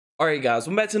Alright guys,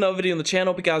 welcome back to another video on the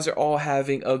channel. Hope you guys are all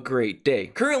having a great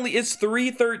day. Currently, it's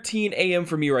 3:13 a.m.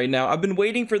 for me right now. I've been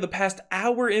waiting for the past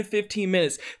hour and 15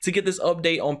 minutes to get this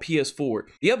update on PS4.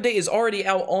 The update is already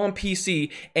out on PC,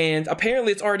 and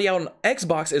apparently it's already out on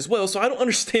Xbox as well, so I don't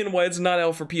understand why it's not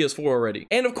out for PS4 already.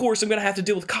 And of course, I'm gonna have to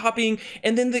deal with copying,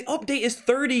 and then the update is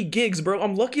 30 gigs, bro.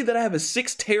 I'm lucky that I have a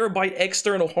 6 terabyte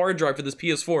external hard drive for this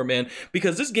PS4, man,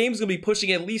 because this game's gonna be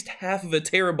pushing at least half of a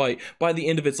terabyte by the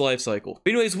end of its life cycle.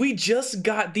 But anyways, we just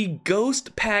got the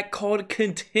ghost pack called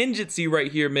Contingency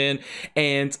right here, man,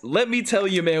 and let me tell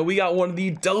you, man, we got one of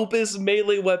the dopest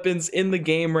melee weapons in the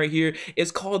game right here.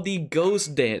 It's called the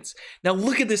Ghost Dance. Now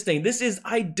look at this thing. This is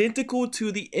identical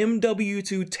to the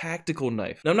MW2 tactical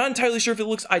knife. Now I'm not entirely sure if it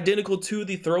looks identical to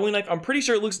the throwing knife. I'm pretty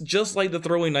sure it looks just like the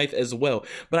throwing knife as well,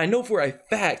 but I know for a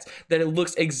fact that it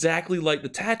looks exactly like the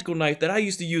tactical knife that I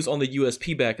used to use on the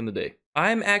USP back in the day.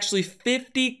 I'm actually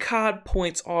 50 COD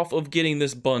points off of getting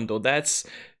this bundle. That's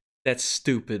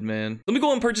stupid, man. Let me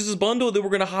go and purchase this bundle, then we're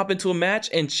gonna hop into a match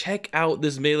and check out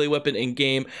this melee weapon in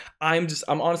game. I'm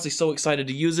honestly so excited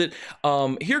to use it.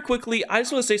 Here quickly, I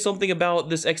just want to say something about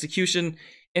this execution.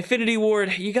 Infinity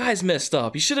Ward, you guys messed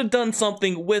up. You should have done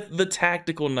something with the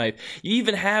tactical knife. You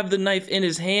even have the knife in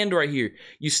his hand right here.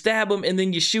 You stab him and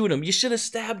then you shoot him. You should have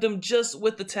stabbed him just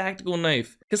with the tactical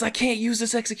knife. Because I can't use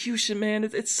this execution, man.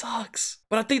 It sucks.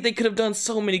 But I think they could have done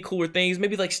so many cooler things.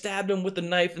 Maybe like stabbed him with the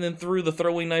knife and then threw the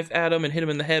throwing knife at him and hit him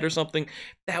in the head or something.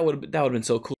 That would have been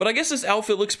so cool. But I guess this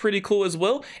outfit looks pretty cool as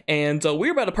well. And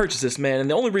we're about to purchase this, man. And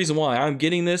the only reason why I'm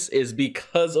getting this is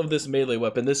because of this melee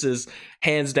weapon. This is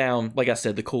hands down, like I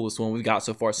said, the coolest one we've got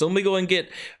so far. So let me go and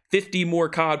get 50 more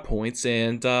COD points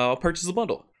and I'll purchase the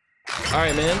bundle. All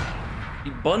right, man. The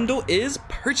bundle is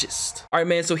purchased. All right,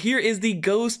 man, so here is the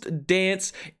Ghost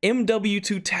Dance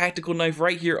MW2 tactical knife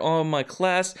right here on my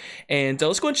class. And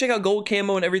let's go and check out gold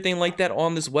camo and everything like that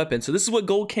on this weapon. So this is what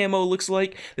gold camo looks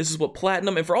like. This is what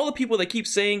platinum. And for all the people that keep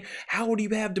saying, how do you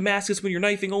have Damascus when you're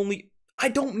knifing only? I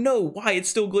don't know why it's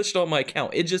still glitched on my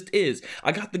account. It just is.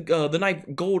 I got the knife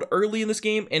gold early in this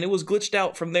game, and it was glitched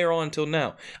out from there on until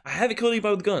now. I haven't killed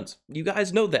anybody with guns. You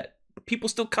guys know that. But people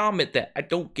still comment that. I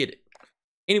don't get it.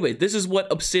 Anyway, this is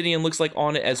what Obsidian looks like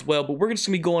on it as well, but we're just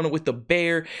gonna be going with the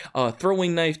bare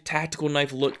throwing knife, tactical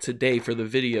knife look today for the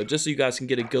video, just so you guys can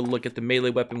get a good look at the melee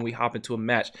weapon when we hop into a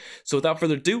match. So without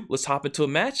further ado, let's hop into a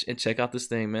match and check out this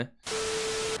thing, man.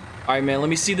 All right, man, let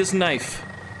me see this knife.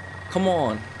 Come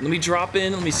on, let me drop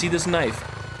in, let me see this knife.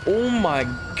 Oh my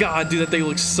God, dude, that thing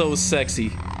looks so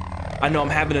sexy. I know I'm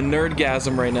having a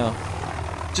nerdgasm right now.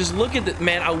 Just look at that,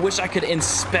 man. I wish I could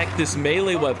inspect this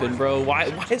melee weapon, bro. Why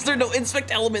is there no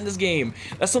inspect element in this game?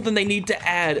 That's something they need to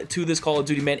add to this Call of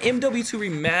Duty, man. MW2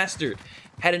 Remastered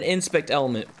had an inspect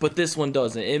element, but this one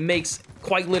doesn't. It makes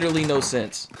quite literally no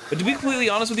sense. But to be completely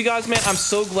honest with you guys, man, I'm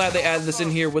so glad they added this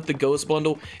in here with the Ghost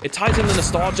bundle. It ties in the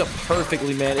nostalgia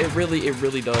perfectly, man. It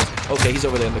really does. Okay, he's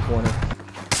over there in the corner.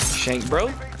 Shank, bro.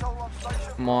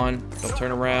 Come on. Don't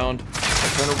turn around.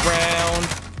 Don't turn around.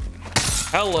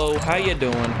 Hello, how you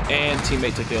doing? And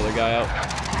teammate took the other guy out.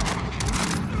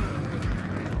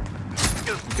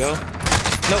 Go.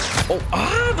 Nope.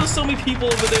 Oh, there's so many people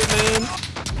over there, man.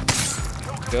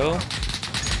 Go.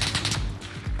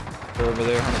 Go over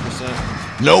there,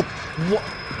 100%. Nope. What?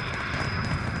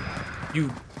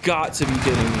 You got to be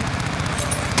kidding me.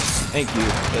 Thank you.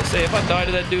 Let's say if I died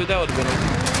to that dude, that would have been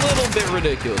a little bit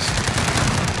ridiculous.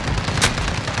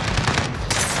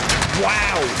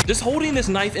 Wow, just holding this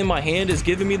knife in my hand is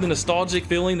giving me the nostalgic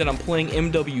feeling that I'm playing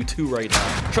MW2 right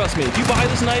now. Trust me, if you buy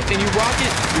this knife and you rock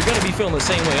it, you're gonna be feeling the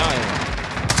same way I am.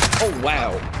 Oh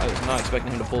wow, I was not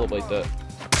expecting him to pull up like that.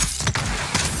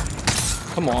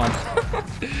 Come on.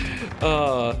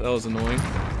 That was annoying.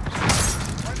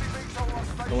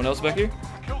 No one else back here?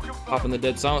 Popping the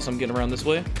dead silence, I'm getting around this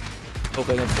way.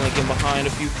 Hopefully I can flank in behind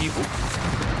a few people.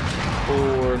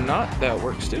 Or not, that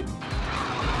works too.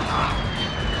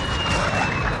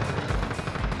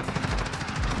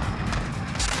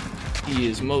 He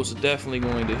is most definitely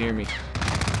going to hear me.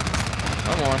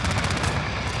 Come on.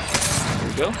 Here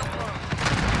we go.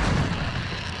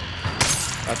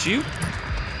 Got you.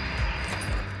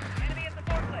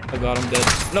 I got him dead.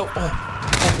 No. Oh,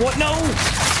 what? No.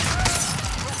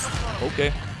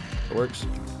 Okay. That works.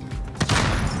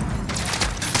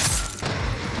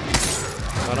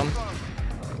 Got him.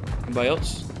 Anybody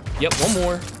else? Yep, one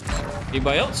more.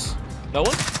 Anybody else? No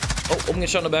one? Oh, I'm gonna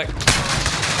shot in the back.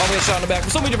 I'm gonna shot in the back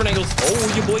from so many different angles.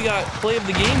 Oh, your boy got play of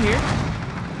the game here.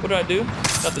 What did I do?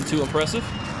 Nothing too impressive.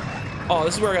 Oh,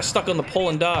 this is where I got stuck on the pole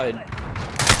and died.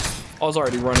 I was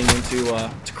already running into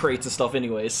to crates and stuff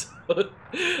anyways.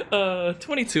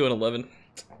 22 and 11.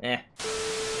 Eh.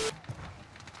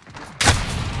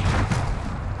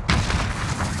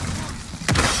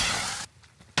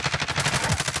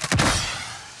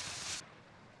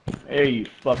 Hey, you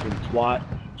fucking twat.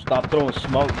 Stop throwing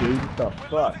smoke, dude. What the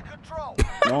fuck?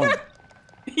 No.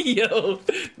 Yo,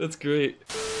 that's great.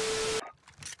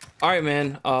 Alright,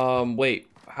 man. Wait.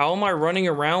 How am I running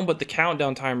around but the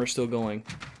countdown timer's still going?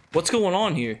 What's going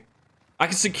on here? I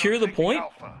can secure the point?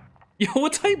 Yo,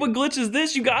 what type of glitch is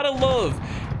this? You gotta love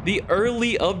the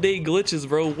early update glitches,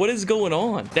 bro. What is going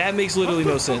on? That makes literally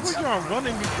no sense. Y'all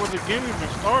running before the game even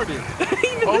started.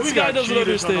 Even this guy doesn't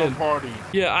understand. Party.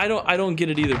 Yeah, I don't get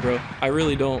it either, bro. I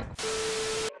really don't.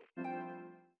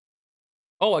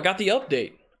 Oh, I got the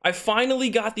update. I finally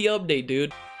got the update,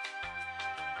 dude.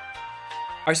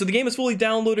 Alright, so the game is fully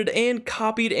downloaded and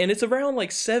copied, and it's around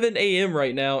like 7 a.m.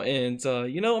 right now, and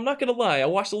you know, I'm not gonna lie, I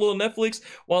watched a little Netflix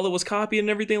while it was copying and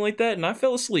everything like that, and I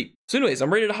fell asleep. So anyways,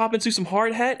 I'm ready to hop into some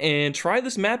hard hat and try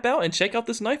this map out and check out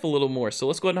this knife a little more. So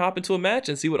let's go ahead and hop into a match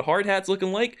and see what hard hat's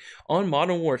looking like on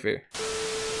Modern Warfare.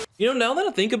 You know, now that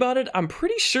I think about it, I'm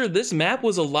pretty sure this map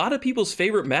was a lot of people's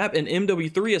favorite map in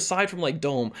MW3 aside from like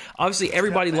Dome. Obviously,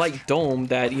 everybody liked Dome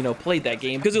that, you know, played that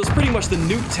game because it was pretty much the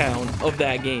nuke town of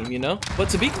that game, you know? But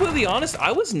to be completely honest,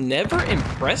 I was never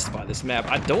impressed by this map.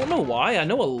 I don't know why. I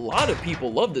know a lot of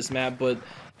people love this map, but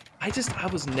I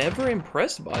was never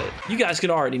impressed by it. You guys can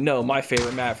already know my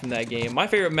favorite map from that game. My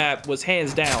favorite map was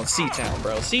hands down Seatown,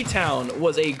 bro. Seatown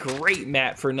was a great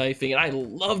map for knifing, and I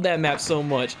love that map so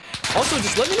much. Also,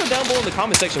 just let me know down below in the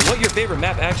comment section what your favorite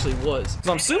map actually was. Because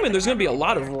I'm assuming there's gonna be a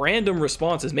lot of random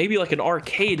responses, maybe like an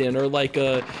Arcaden or like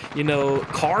a, you know,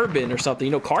 Carbon or something.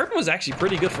 You know, Carbon was actually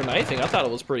pretty good for knifing. I thought it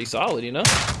was pretty solid, you know?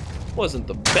 Wasn't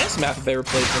the best map I've ever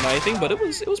played for knifing, but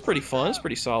it was pretty fun. It's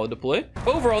pretty solid to play.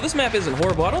 Overall, this map isn't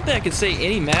horrible. I don't think I could say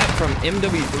any map from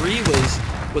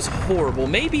MW3 was horrible.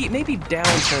 Maybe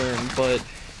Downturn, but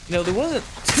you know, there wasn't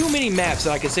too many maps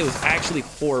that I could say was actually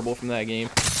horrible from that game,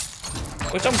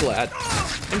 which I'm glad.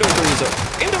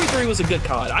 MW3 was a good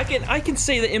COD. I can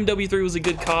say that MW3 was a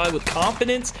good COD with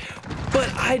confidence, but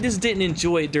I just didn't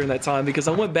enjoy it during that time because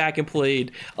I went back and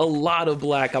played a lot of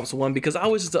Black Ops 1 because I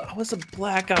was a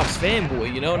Black Ops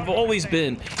fanboy, you know, and I've always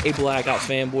been a Black Ops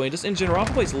fanboy. And just in general,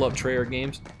 I've always loved Treyarch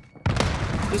games.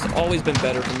 It's always been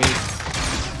better for me.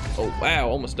 Oh wow,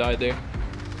 almost died there.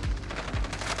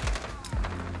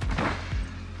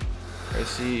 Let's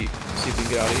see if we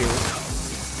can get out of here.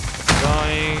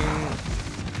 Dying.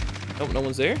 Nope, no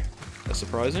one's there. That's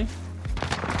surprising.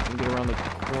 Can get around the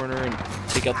corner and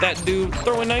take out that dude.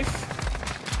 Throwing knife.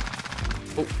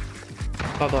 Oh,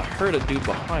 thought I heard a dude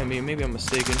behind me. Maybe I'm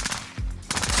mistaken.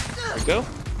 There we go.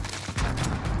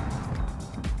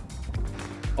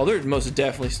 Oh, they're most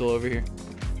definitely still over here.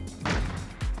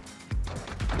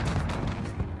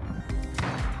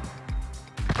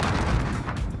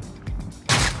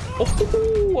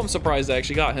 Oh, I'm surprised I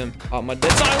actually got him. My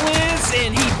dead silence,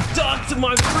 and he ducked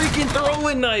my freaking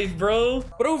throwing knife, bro.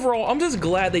 But overall, I'm just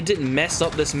glad they didn't mess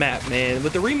up this map, man.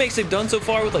 With the remakes they've done so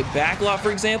far, with like Backlot,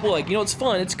 for example, like, you know, it's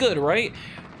fun, it's good, right?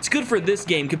 It's good for this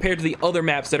game compared to the other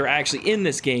maps that are actually in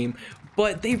this game.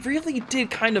 But they really did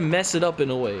kind of mess it up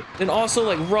in a way. And also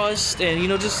like Rust and, you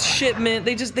know, just Shipment,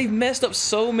 they've messed up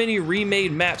so many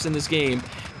remade maps in this game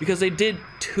because they did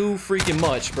too freaking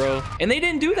much, bro. And they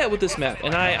didn't do that with this map,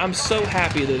 and I'm so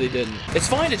happy that they didn't. It's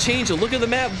fine to change the look of the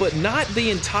map, but not the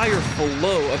entire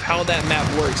flow of how that map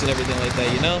works and everything like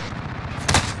that, you know?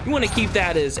 You want to keep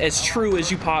that as true as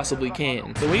you possibly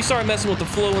can. But when you start messing with the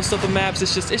flow and stuff of maps,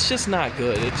 it's just not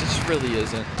good. It just really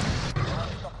isn't.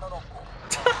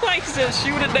 He said,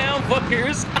 shoot it down,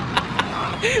 fuckers.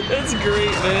 That's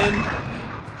great, man.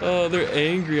 Oh, they're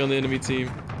angry on the enemy team.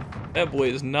 That boy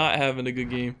is not having a good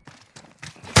game.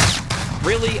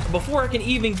 Really? Before I can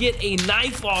even get a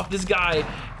knife off, this guy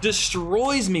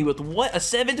destroys me with what? A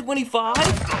 725?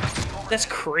 That's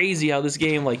crazy how this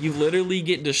game, like, you literally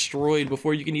get destroyed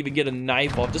before you can even get a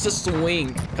knife off. Just a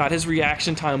swing. God, his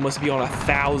reaction time must be on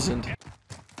 1,000.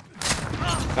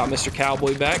 Got Mr.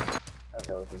 Cowboy back.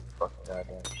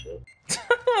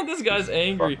 This guy's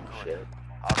angry.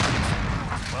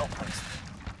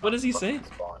 What is he saying?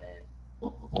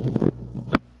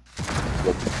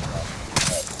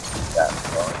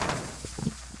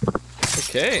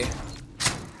 Okay.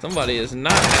 Somebody is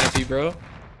not happy, bro.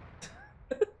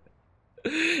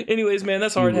 Anyways, man,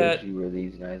 that's hard hat. You were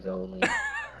these guys only.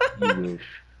 You wish.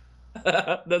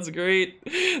 That's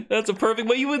great. That's a perfect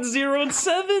way. You went 0 and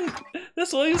 7.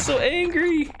 That's why he's so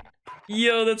angry.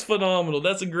 Yo, that's phenomenal.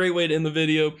 That's a great way to end the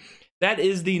video. That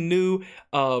is the new,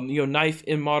 you know, knife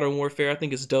in Modern Warfare. I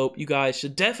think it's dope. You guys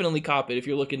should definitely cop it if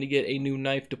you're looking to get a new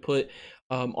knife to put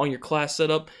on your class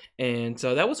setup. And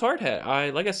that was hard hat.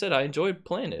 Like I said, I enjoyed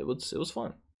playing it. It was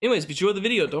fun. Anyways, if you enjoyed the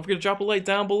video, don't forget to drop a like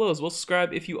down below as well.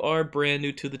 Subscribe if you are brand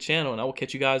new to the channel, and I will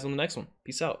catch you guys on the next one.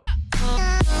 Peace out.